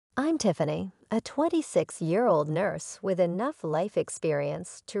I'm Tiffany, a 26-year-old nurse with enough life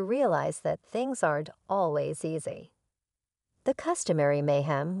experience to realize that things aren't always easy. The customary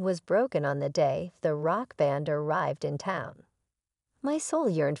mayhem was broken on the day the rock band arrived in town. My soul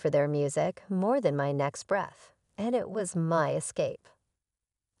yearned for their music more than my next breath, and it was my escape.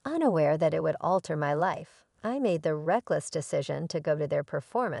 Unaware that it would alter my life, I made the reckless decision to go to their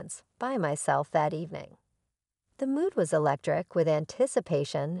performance by myself that evening. The mood was electric with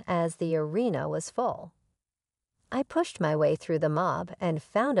anticipation as the arena was full. I pushed my way through the mob and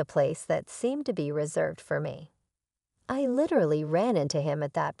found a place that seemed to be reserved for me. I literally ran into him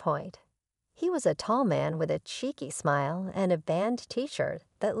at that point. He was a tall man with a cheeky smile and a band t-shirt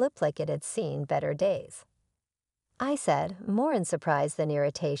that looked like it had seen better days. I said, more in surprise than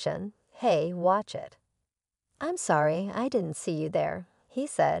irritation, "Hey, watch it." "I'm sorry, I didn't see you there," he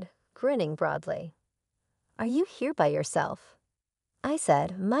said, grinning broadly. "Are you here by yourself?" I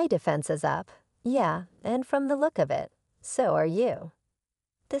said, my defense is up. "Yeah, and from the look of it, so are you."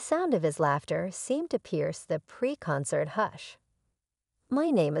 The sound of his laughter seemed to pierce the pre-concert hush. "My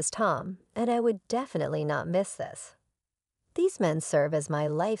name is Tom, and I would definitely not miss this. These men serve as my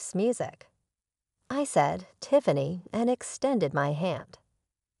life's music." I said, "Tiffany," and extended my hand.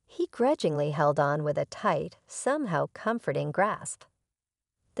 He grudgingly held on with a tight, somehow comforting grasp.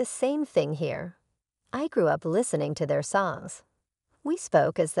 "The same thing here. I grew up listening to their songs. We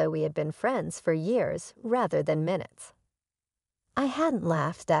spoke as though we had been friends for years rather than minutes." I hadn't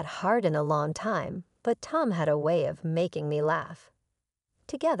laughed that hard in a long time, but Tom had a way of making me laugh.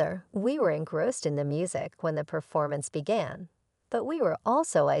 Together, we were engrossed in the music when the performance began, but we were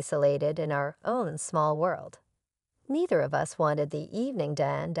also isolated in our own small world. Neither of us wanted the evening to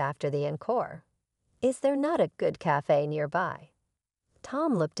end after the encore. "Is there not a good cafe nearby?"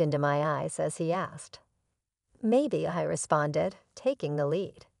 Tom looked into my eyes as he asked. "Maybe," I responded, taking the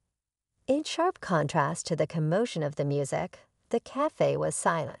lead. In sharp contrast to the commotion of the music, the cafe was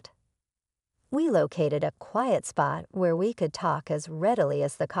silent. We located a quiet spot where we could talk as readily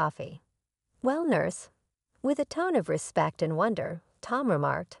as the coffee. "Well, nurse," with a tone of respect and wonder, Tom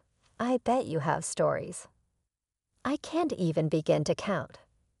remarked, "I bet you have stories." "I can't even begin to count.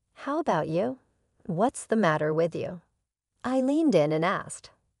 How about you? What's the matter with you?" I leaned in and asked.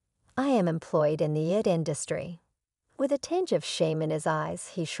 "I am employed in the IT industry." With a tinge of shame in his eyes,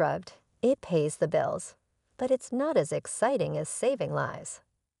 he shrugged. "It pays the bills, but it's not as exciting as saving lives."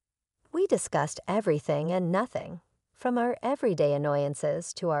 We discussed everything and nothing, from our everyday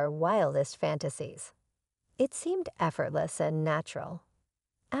annoyances to our wildest fantasies. It seemed effortless and natural.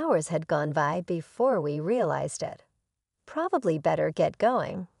 Hours had gone by before we realized it. "Probably better get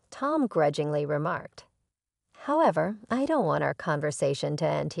going," Tom grudgingly remarked. "However, I don't want our conversation to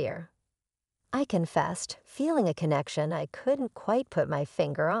end here." I confessed, feeling a connection I couldn't quite put my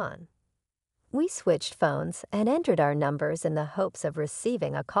finger on. We switched phones and entered our numbers in the hopes of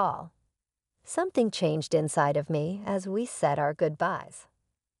receiving a call. Something changed inside of me as we said our goodbyes.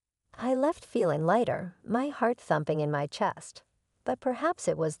 I left feeling lighter, my heart thumping in my chest, but perhaps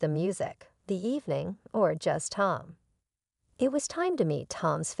it was the music, the evening, or just Tom. It was time to meet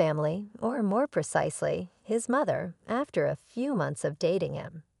Tom's family, or more precisely, his mother, after a few months of dating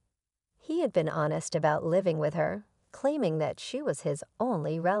him. He had been honest about living with her, claiming that she was his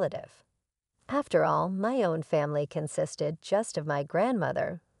only relative. After all, my own family consisted just of my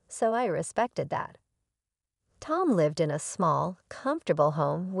grandmother, so I respected that. Tom lived in a small, comfortable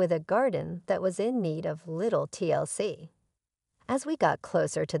home with a garden that was in need of little TLC. As we got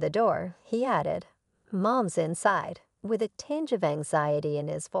closer to the door, he added, "Mom's inside," with a tinge of anxiety in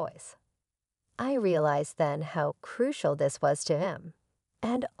his voice. I realized then how crucial this was to him,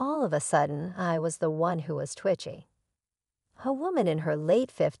 and all of a sudden I was the one who was twitchy. A woman in her late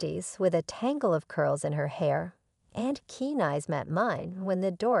 50s with a tangle of curls in her hair and keen eyes met mine when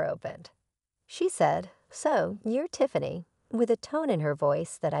the door opened. She said, "So, you're Tiffany," with a tone in her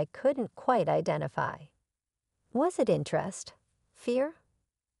voice that I couldn't quite identify. Was it interest? Fear?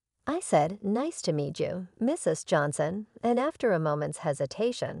 I said, "Nice to meet you, Mrs. Johnson," and after a moment's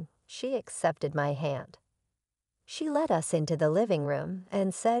hesitation, she accepted my hand. She led us into the living room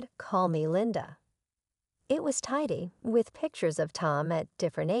and said, "Call me Linda." It was tidy, with pictures of Tom at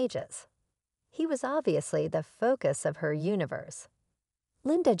different ages. He was obviously the focus of her universe.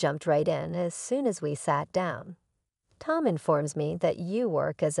 Linda jumped right in as soon as we sat down. "Tom informs me that you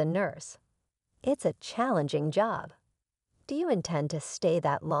work as a nurse. It's a challenging job. Do you intend to stay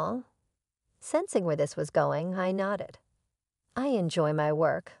that long?" Sensing where this was going, I nodded. "I enjoy my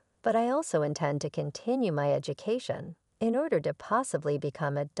work, but I also intend to continue my education in order to possibly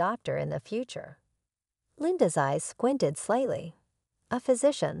become a doctor in the future." Linda's eyes squinted slightly. a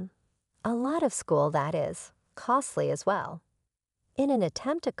physician. A lot of school, that is, costly as well. In an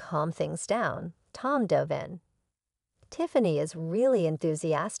attempt to calm things down, Tom dove in. Tiffany is really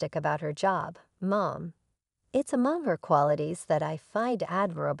enthusiastic about her job, Mom. It's among her qualities that I find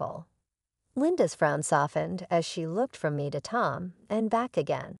admirable. Linda's frown softened as she looked from me to Tom and back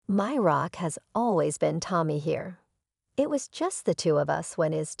again. My rock has always been Tommy here. It was just the two of us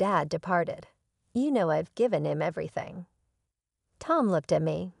when his dad departed. You know I've given him everything. Tom looked at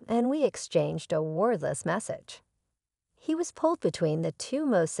me, and we exchanged a wordless message. He was pulled between the two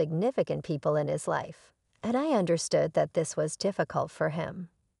most significant people in his life, and I understood that this was difficult for him.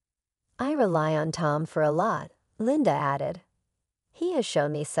 I rely on Tom for a lot, Linda added. He has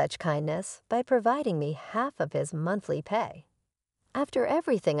shown me such kindness by providing me half of his monthly pay. After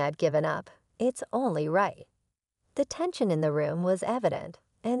everything I've given up, it's only right. The tension in the room was evident,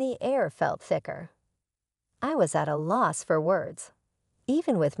 and the air felt thicker. I was at a loss for words.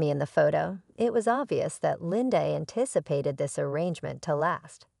 Even with me in the photo, it was obvious that Linda anticipated this arrangement to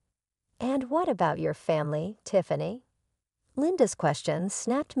last. And what about your family, Tiffany? Linda's question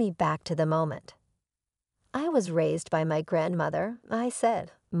snapped me back to the moment. I was raised by my grandmother, I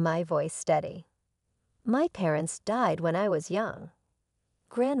said, my voice steady. My parents died when I was young.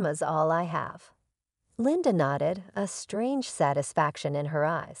 Grandma's all I have. Linda nodded, a strange satisfaction in her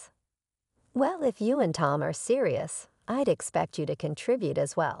eyes. Well, if you and Tom are serious, I'd expect you to contribute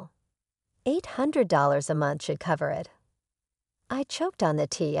as well. $800 a month should cover it. I choked on the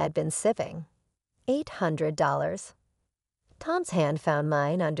tea I'd been sipping. $800. Tom's hand found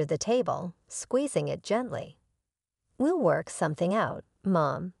mine under the table, squeezing it gently. We'll work something out,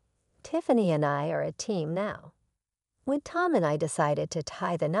 Mom. Tiffany and I are a team now. When Tom and I decided to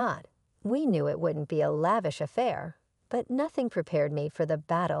tie the knot, we knew it wouldn't be a lavish affair, but nothing prepared me for the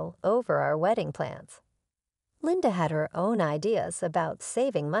battle over our wedding plans. Linda had her own ideas about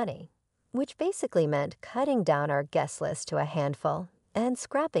saving money, which basically meant cutting down our guest list to a handful and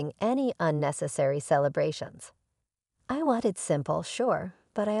scrapping any unnecessary celebrations. I wanted simple, sure,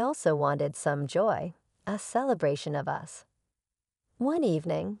 but I also wanted some joy, a celebration of us. One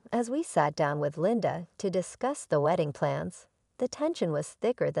evening, as we sat down with Linda to discuss the wedding plans, the tension was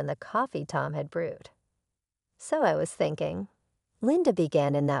thicker than the coffee Tom had brewed. So I was thinking. Linda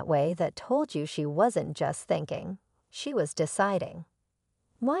began in that way that told you she wasn't just thinking, she was deciding.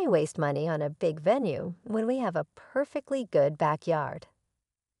 Why waste money on a big venue when we have a perfectly good backyard?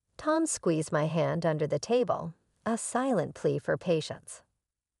 Tom squeezed my hand under the table, a silent plea for patience.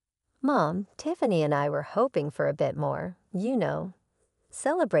 Mom, Tiffany and I were hoping for a bit more, you know.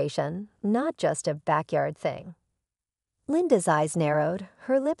 Celebration, not just a backyard thing. Linda's eyes narrowed,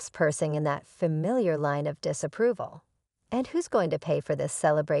 her lips pursing in that familiar line of disapproval. And who's going to pay for this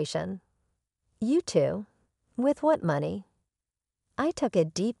celebration? You two. With what money? I took a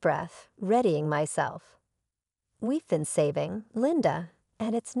deep breath, readying myself. We've been saving, Linda,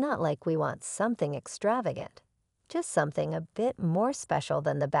 and it's not like we want something extravagant, just something a bit more special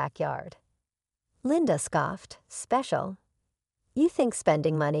than the backyard. Linda scoffed, special. You think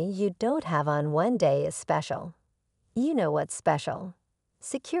spending money you don't have on one day is special. You know what's special.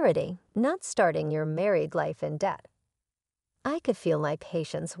 Security, not starting your married life in debt. I could feel my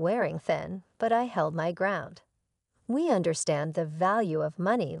patience wearing thin, but I held my ground. We understand the value of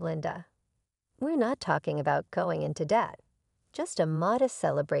money, Linda. We're not talking about going into debt, just a modest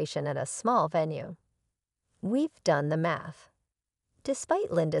celebration at a small venue. We've done the math. Despite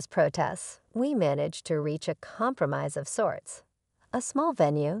Linda's protests, we managed to reach a compromise of sorts. A small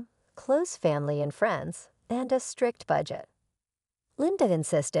venue, close family and friends, and a strict budget. Linda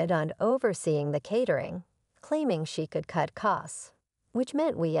insisted on overseeing the catering, claiming she could cut costs, which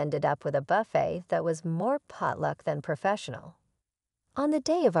meant we ended up with a buffet that was more potluck than professional. On the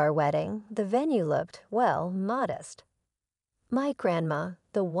day of our wedding, the venue looked, well, modest. My grandma,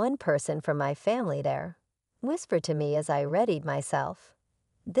 the one person from my family there, whispered to me as I readied myself,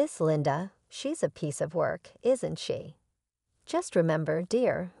 "This Linda, she's a piece of work, isn't she? Just remember,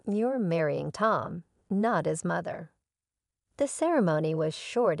 dear, you're marrying Tom, not his mother." The ceremony was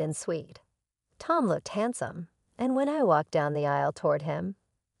short and sweet. Tom looked handsome, and when I walked down the aisle toward him,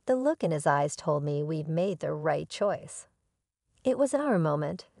 the look in his eyes told me we'd made the right choice. It was our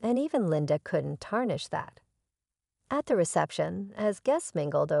moment, and even Linda couldn't tarnish that. At the reception, as guests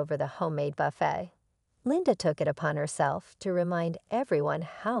mingled over the homemade buffet, Linda took it upon herself to remind everyone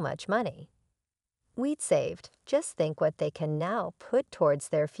how much money we'd saved. Just think what they can now put towards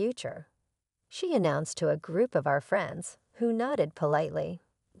their future. She announced to a group of our friends, who nodded politely,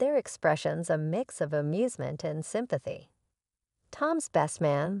 their expressions a mix of amusement and sympathy. Tom's best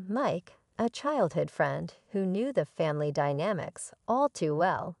man, Mike, a childhood friend who knew the family dynamics all too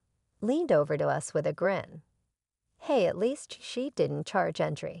well, leaned over to us with a grin. Hey, at least she didn't charge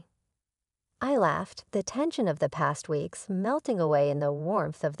entry. I laughed, the tension of the past weeks melting away in the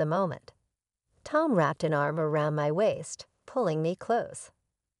warmth of the moment. Tom wrapped an arm around my waist, pulling me close.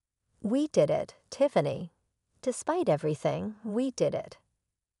 We did it, Tiffany. Despite everything, we did it.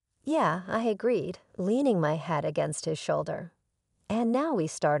 Yeah, I agreed, leaning my head against his shoulder. And now we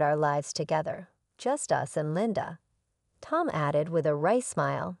start our lives together, just us and Linda. Tom added with a wry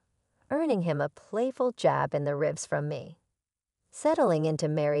smile, earning him a playful jab in the ribs from me. Settling into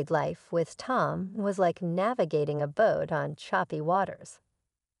married life with Tom was like navigating a boat on choppy waters.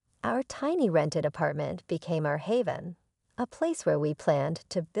 Our tiny rented apartment became our haven, a place where we planned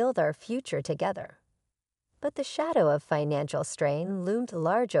to build our future together. But the shadow of financial strain loomed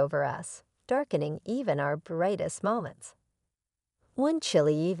large over us, darkening even our brightest moments. One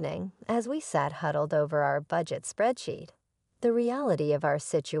chilly evening, as we sat huddled over our budget spreadsheet, the reality of our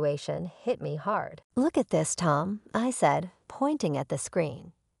situation hit me hard. Look at this, Tom, I said, pointing at the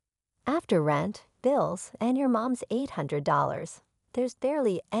screen. After rent, bills, and your mom's $800, there's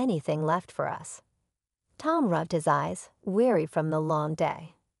barely anything left for us. Tom rubbed his eyes, weary from the long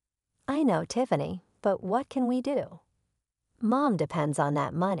day. I know, Tiffany, but what can we do? Mom depends on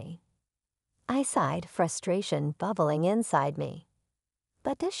that money. I sighed, frustration bubbling inside me.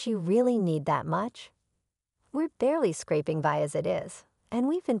 But does she really need that much? We're barely scraping by as it is, and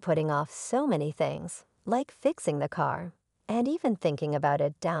we've been putting off so many things, like fixing the car, and even thinking about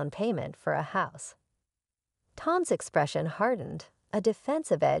a down payment for a house. Tom's expression hardened, a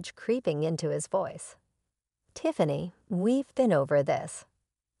defensive edge creeping into his voice. Tiffany, we've been over this.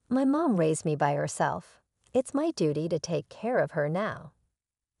 My mom raised me by herself. It's my duty to take care of her now.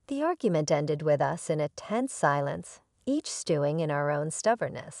 The argument ended with us in a tense silence, each stewing in our own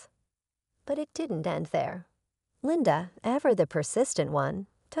stubbornness. But it didn't end there. Linda, ever the persistent one,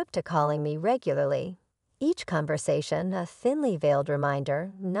 took to calling me regularly, each conversation a thinly veiled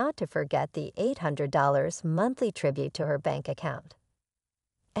reminder not to forget the $800 monthly tribute to her bank account.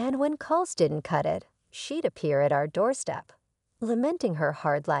 And when calls didn't cut it, she'd appear at our doorstep, lamenting her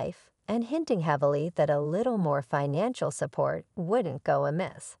hard life and hinting heavily that a little more financial support wouldn't go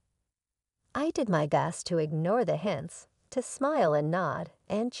amiss. I did my best to ignore the hints, to smile and nod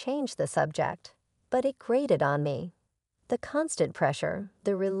and change the subject, but it grated on me. The constant pressure,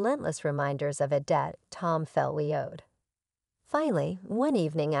 the relentless reminders of a debt Tom felt we owed. Finally, one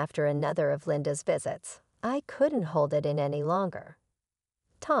evening after another of Linda's visits, I couldn't hold it in any longer.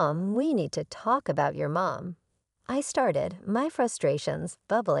 Tom, we need to talk about your mom. I started, my frustrations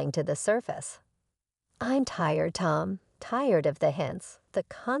bubbling to the surface. I'm tired, Tom, tired of the hints, the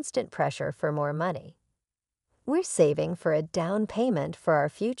constant pressure for more money. We're saving for a down payment for our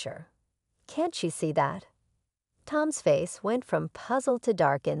future. Can't she see that? Tom's face went from puzzled to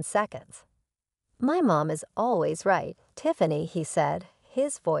dark in seconds. My mom is always right, Tiffany, he said,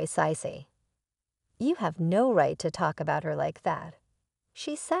 his voice icy. You have no right to talk about her like that.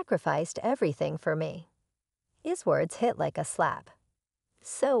 She sacrificed everything for me. His words hit like a slap.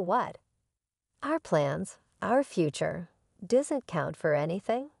 So what? Our plans, our future, doesn't count for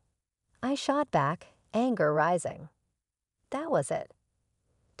anything? I shot back, anger rising. That was it.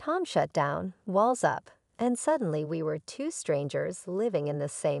 Tom shut down, walls up, and suddenly we were two strangers living in the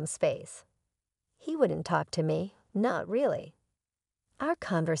same space. He wouldn't talk to me, not really. Our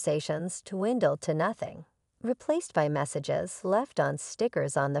conversations dwindled to nothing, replaced by messages left on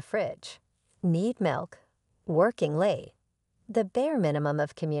stickers on the fridge. Need milk. Working late. The bare minimum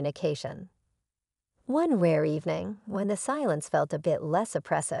of communication. One rare evening, when the silence felt a bit less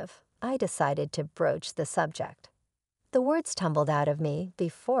oppressive, I decided to broach the subject. The words tumbled out of me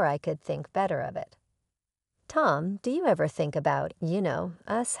before I could think better of it. Tom, do you ever think about,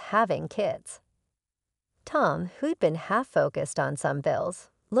 us having kids? Tom, who'd been half-focused on some bills,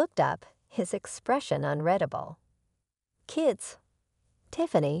 looked up, his expression unreadable. Kids.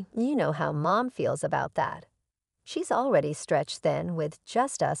 Tiffany, you know how Mom feels about that. She's already stretched thin with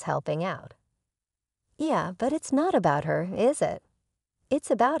just us helping out. Yeah, but it's not about her, is it?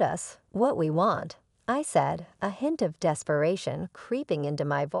 It's about us, what we want, I said, a hint of desperation creeping into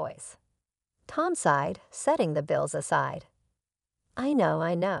my voice. Tom sighed, setting the bills aside. I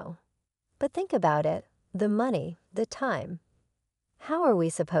know. But think about it, the money, the time. How are we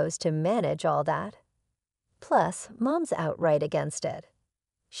supposed to manage all that? Plus, Mom's outright against it.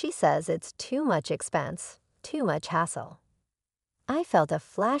 She says it's too much expense, too much hassle. I felt a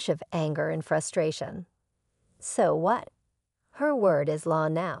flash of anger and frustration. So what? Her word is law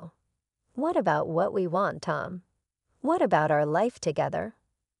now. What about what we want, Tom? What about our life together?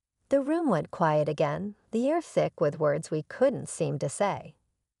 The room went quiet again, the air thick with words we couldn't seem to say.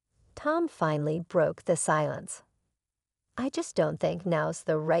 Tom finally broke the silence. "I just don't think now's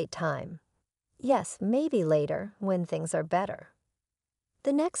the right time. Yes, maybe later, when things are better."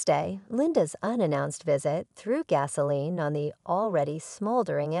 The next day, Linda's unannounced visit threw gasoline on the already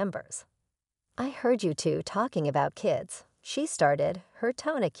smoldering embers. "I heard you two talking about kids," she started, her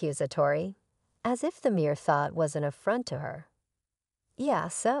tone accusatory, as if the mere thought was an affront to her. "Yeah,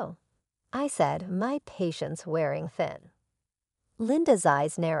 so," I said, my patience wearing thin. Linda's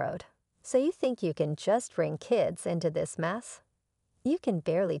eyes narrowed. "So you think you can just bring kids into this mess? You can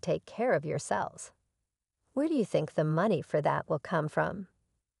barely take care of yourselves. Where do you think the money for that will come from?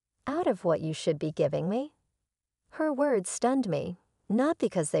 Out of what you should be giving me?" Her words stunned me, not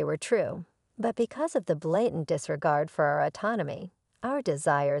because they were true, but because of the blatant disregard for our autonomy, our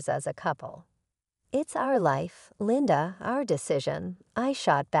desires as a couple. "It's our life, Linda, our decision," I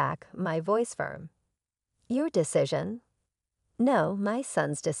shot back, my voice firm. "Your decision?" "No, my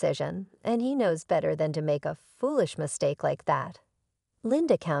son's decision, and he knows better than to make a foolish mistake like that,"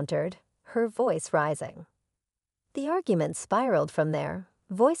 Linda countered, her voice rising. The argument spiraled from there,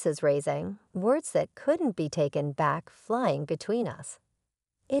 voices raising, words that couldn't be taken back flying between us.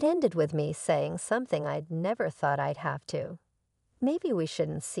 It ended with me saying something I'd never thought I'd have to. Maybe we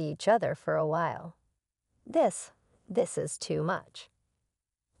shouldn't see each other for a while. This is too much."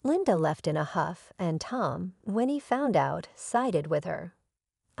 Linda left in a huff, and Tom, when he found out, sided with her.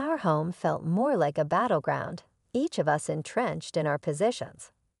 Our home felt more like a battleground, each of us entrenched in our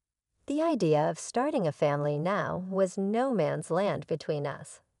positions. The idea of starting a family now was no man's land between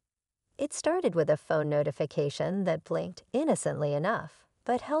us. It started with a phone notification that blinked innocently enough,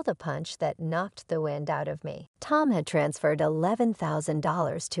 but held a punch that knocked the wind out of me. Tom had transferred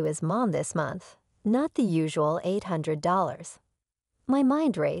 $11,000 to his mom this month, not the usual $800. My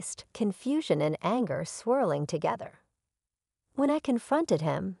mind raced, confusion and anger swirling together. When I confronted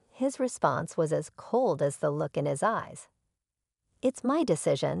him, his response was as cold as the look in his eyes. "It's my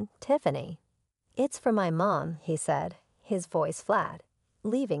decision, Tiffany." "It's for my mom," he said, his voice flat,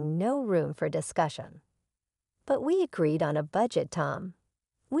 leaving no room for discussion. "But we agreed on a budget, Tom.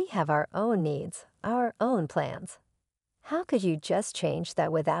 We have our own needs, our own plans. How could you just change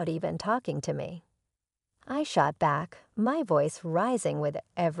that without even talking to me?" I shot back, my voice rising with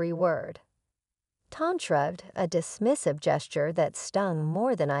every word. Tom shrugged, a dismissive gesture that stung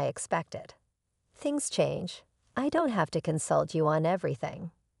more than I expected. "Things change. I don't have to consult you on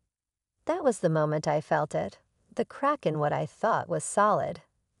everything." That was the moment I felt it, the crack in what I thought was solid,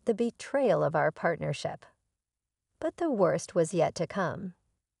 the betrayal of our partnership. But the worst was yet to come.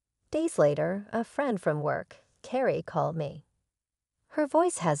 Days later, a friend from work, Carrie, called me. Her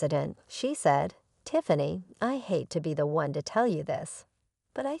voice hesitant, she said, "Tiffany, I hate to be the one to tell you this,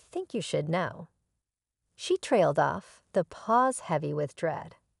 but I think you should know." She trailed off, the pause heavy with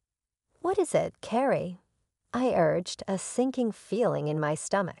dread. "What is it, Carrie?" I urged, a sinking feeling in my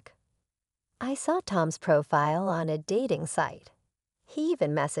stomach. "I saw Tom's profile on a dating site. He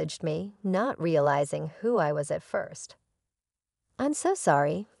even messaged me, not realizing who I was at first." "I'm so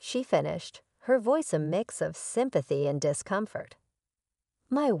sorry," she finished, her voice a mix of sympathy and discomfort.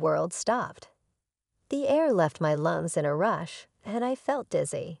 My world stopped. The air left my lungs in a rush, and I felt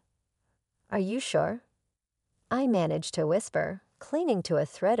dizzy. "Are you sure?" I managed to whisper, clinging to a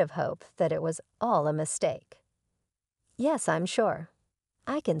thread of hope that it was all a mistake. "Yes, I'm sure.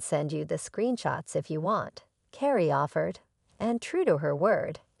 I can send you the screenshots if you want," Carrie offered, and true to her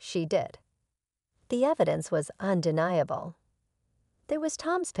word, she did. The evidence was undeniable. There was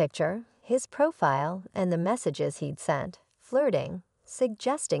Tom's picture, his profile, and the messages he'd sent, flirting,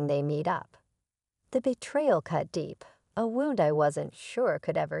 suggesting they meet up. The betrayal cut deep, a wound I wasn't sure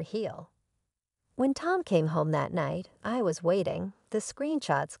could ever heal. When Tom came home that night, I was waiting, the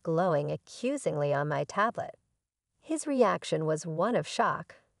screenshots glowing accusingly on my tablet. His reaction was one of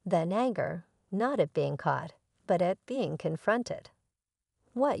shock, then anger, not at being caught, but at being confronted.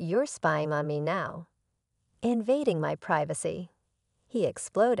 "What, you're spying on me now?" "Invading my privacy." He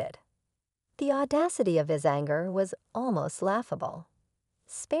exploded. The audacity of his anger was almost laughable.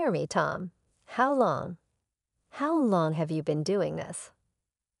 "Spare me, Tom. How long? How long have you been doing this?"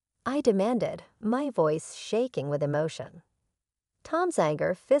 I demanded, my voice shaking with emotion. Tom's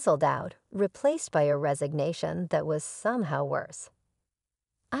anger fizzled out, replaced by a resignation that was somehow worse.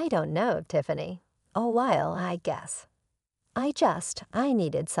 "I don't know, Tiffany. A while, I guess. I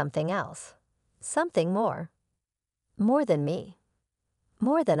needed something else. Something more. More than me.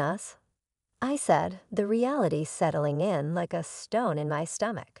 More than us," I said, the reality settling in like a stone in my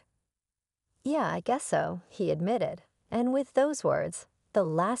stomach. "Yeah, I guess so," he admitted, and with those words, the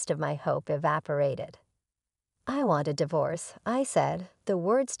last of my hope evaporated. "I want a divorce," I said, the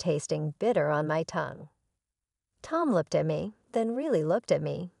words tasting bitter on my tongue. Tom looked at me, then really looked at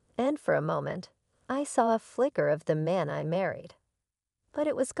me, and for a moment, I saw a flicker of the man I married. But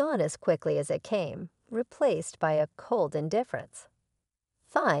it was gone as quickly as it came, replaced by a cold indifference.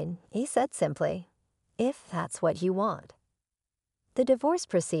 "Fine," he said simply, "if that's what you want." The divorce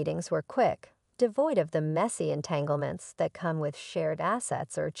proceedings were quick, devoid of the messy entanglements that come with shared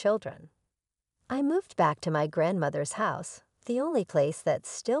assets or children. I moved back to my grandmother's house, the only place that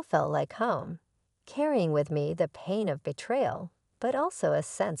still felt like home, carrying with me the pain of betrayal, but also a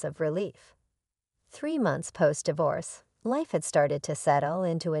sense of relief. 3 months post-divorce, life had started to settle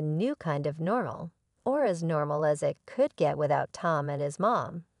into a new kind of normal, or as normal as it could get without Tom and his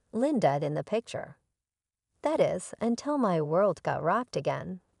mom, Linda, in the picture. That is, until my world got rocked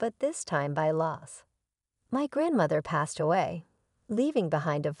again, but this time by loss. My grandmother passed away, leaving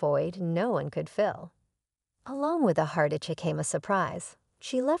behind a void no one could fill. Along with the heartache came a surprise.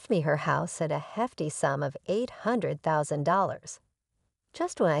 She left me her house and a hefty sum of $800,000.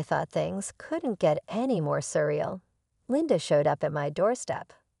 Just when I thought things couldn't get any more surreal, Linda showed up at my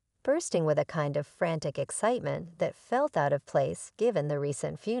doorstep, bursting with a kind of frantic excitement that felt out of place given the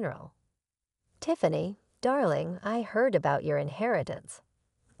recent funeral. "Tiffany, darling, I heard about your inheritance.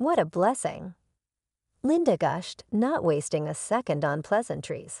 What a blessing." Linda gushed, not wasting a second on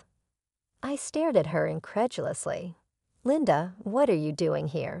pleasantries. I stared at her incredulously. "Linda, what are you doing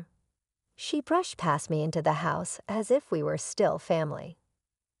here?" She brushed past me into the house as if we were still family.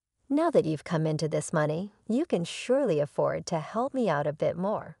 "Now that you've come into this money, you can surely afford to help me out a bit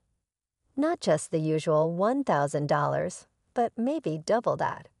more. Not just the usual $1,000, but maybe double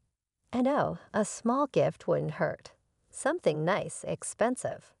that. And oh, a small gift wouldn't hurt. Something nice,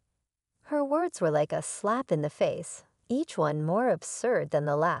 expensive." Her words were like a slap in the face, each one more absurd than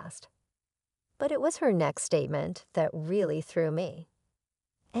the last. But it was her next statement that really threw me.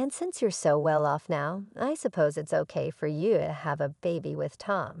 "And since you're so well off now, I suppose it's okay for you to have a baby with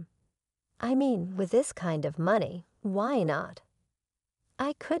Tom. I mean, with this kind of money, why not?"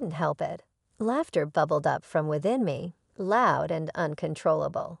 I couldn't help it. Laughter bubbled up from within me, loud and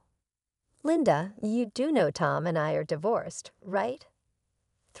uncontrollable. "Linda, you do know Tom and I are divorced, right?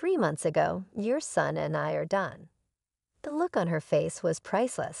 3 months ago, your son and I are done." The look on her face was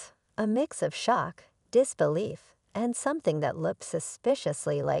priceless, a mix of shock, disbelief, and something that looked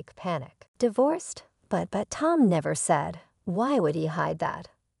suspiciously like panic. "Divorced? But Tom never said. Why would he hide that?"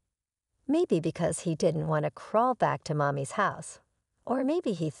 Maybe because he didn't want to crawl back to Mommy's house. Or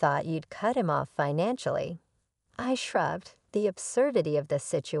maybe he thought you'd cut him off financially. I shrugged, the absurdity of this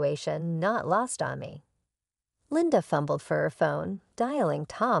situation not lost on me. Linda fumbled for her phone, dialing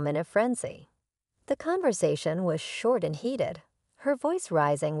Tom in a frenzy. The conversation was short and heated, her voice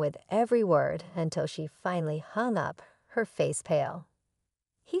rising with every word until she finally hung up, her face pale.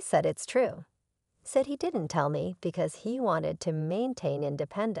 "He said it's true. Said he didn't tell me because he wanted to maintain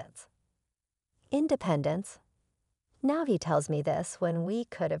independence." Independence? Now he tells me this when we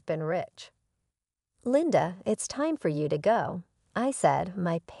could have been rich. "Linda, it's time for you to go," I said,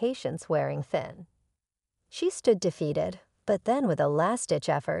 my patience wearing thin. She stood defeated, but then with a last-ditch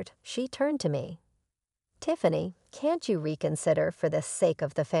effort, she turned to me. "Tiffany, can't you reconsider for the sake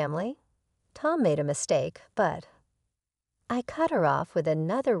of the family? Tom made a mistake, but—" I cut her off with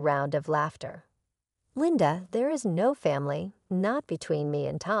another round of laughter. "Linda, there is no family, not between me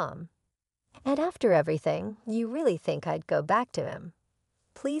and Tom. And after everything, you really think I'd go back to him?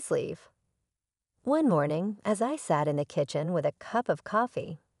 Please leave." One morning, as I sat in the kitchen with a cup of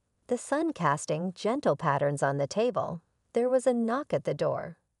coffee, the sun casting gentle patterns on the table, there was a knock at the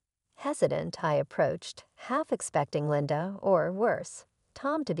door. Hesitant, I approached, half expecting Linda, or worse,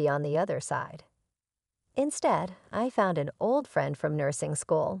 Tom to be on the other side. Instead, I found an old friend from nursing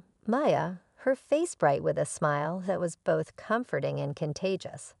school, Maya, her face bright with a smile that was both comforting and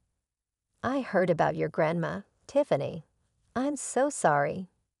contagious. "I heard about your grandma, Tiffany. I'm so sorry."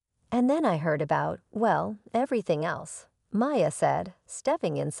 And then I heard about, well, everything else, Maya said,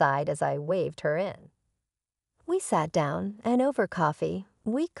 stepping inside as I waved her in. We sat down, and over coffee,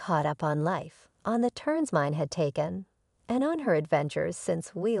 we caught up on life, on the turns mine had taken, and on her adventures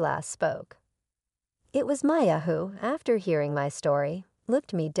since we last spoke. It was Maya who, after hearing my story,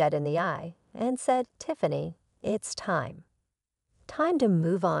 looked me dead in the eye and said, "Tiffany, it's time. Time to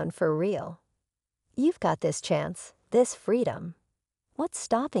move on for real. You've got this chance, this freedom. What's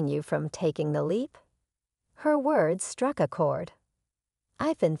stopping you from taking the leap?" Her words struck a chord.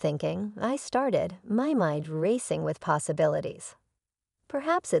 I've been thinking, I started, my mind racing with possibilities.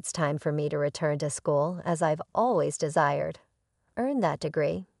 Perhaps it's time for me to return to school as I've always desired. earn that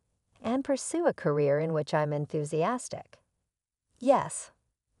degree, and pursue a career in which I'm enthusiastic. Yes,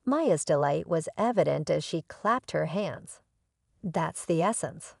 Maya's delight was evident as she clapped her hands. That's the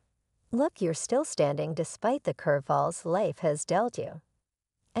essence. Look, you're still standing despite the curveballs life has dealt you.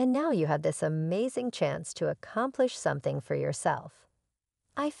 And now you have this amazing chance to accomplish something for yourself.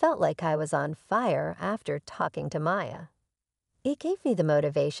 I felt like I was on fire after talking to Maya. It gave me the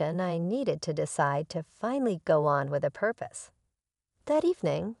motivation I needed to decide to finally go on with a purpose. That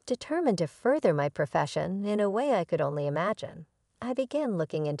evening, determined to further my profession in a way I could only imagine, I began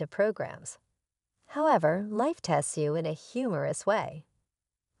looking into programs. However, life tests you in a humorous way.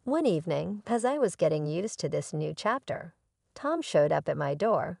 One evening, as I was getting used to this new chapter, Tom showed up at my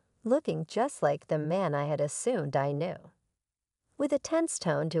door, looking just like the man I had assumed I knew. With a tense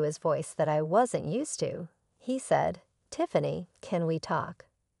tone to his voice that I wasn't used to, he said, "Tiffany, can we talk?"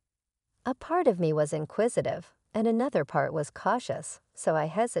 A part of me was inquisitive, and another part was cautious, so I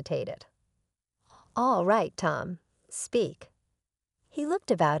hesitated. "All right, Tom, speak." He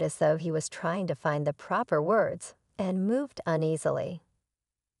looked about as though he was trying to find the proper words and moved uneasily.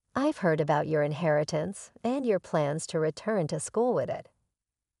 "I've heard about your inheritance and your plans to return to school with it."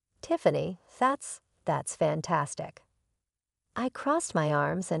 "Tiffany, that's fantastic." I crossed my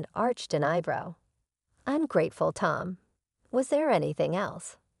arms and arched an eyebrow. "I'm grateful, Tom. Was there anything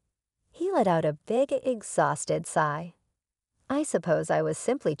else?" He let out a big, exhausted sigh. "I suppose I was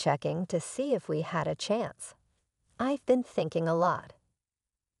simply checking to see if we had a chance. I've been thinking a lot."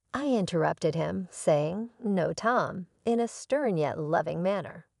 I interrupted him, saying, "No, Tom," in a stern yet loving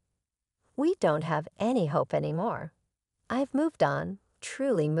manner. "We don't have any hope anymore. I've moved on,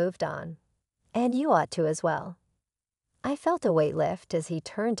 truly moved on. And you ought to as well." I felt a weight lift as he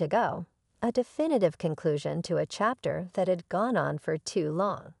turned to go, a definitive conclusion to a chapter that had gone on for too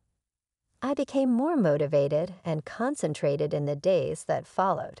long. I became more motivated and concentrated in the days that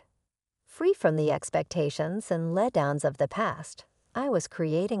followed. Free from the expectations and letdowns of the past, I was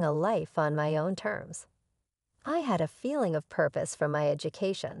creating a life on my own terms. I had a feeling of purpose from my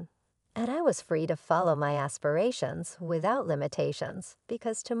education, and I was free to follow my aspirations without limitations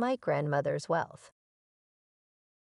because to my grandmother's wealth.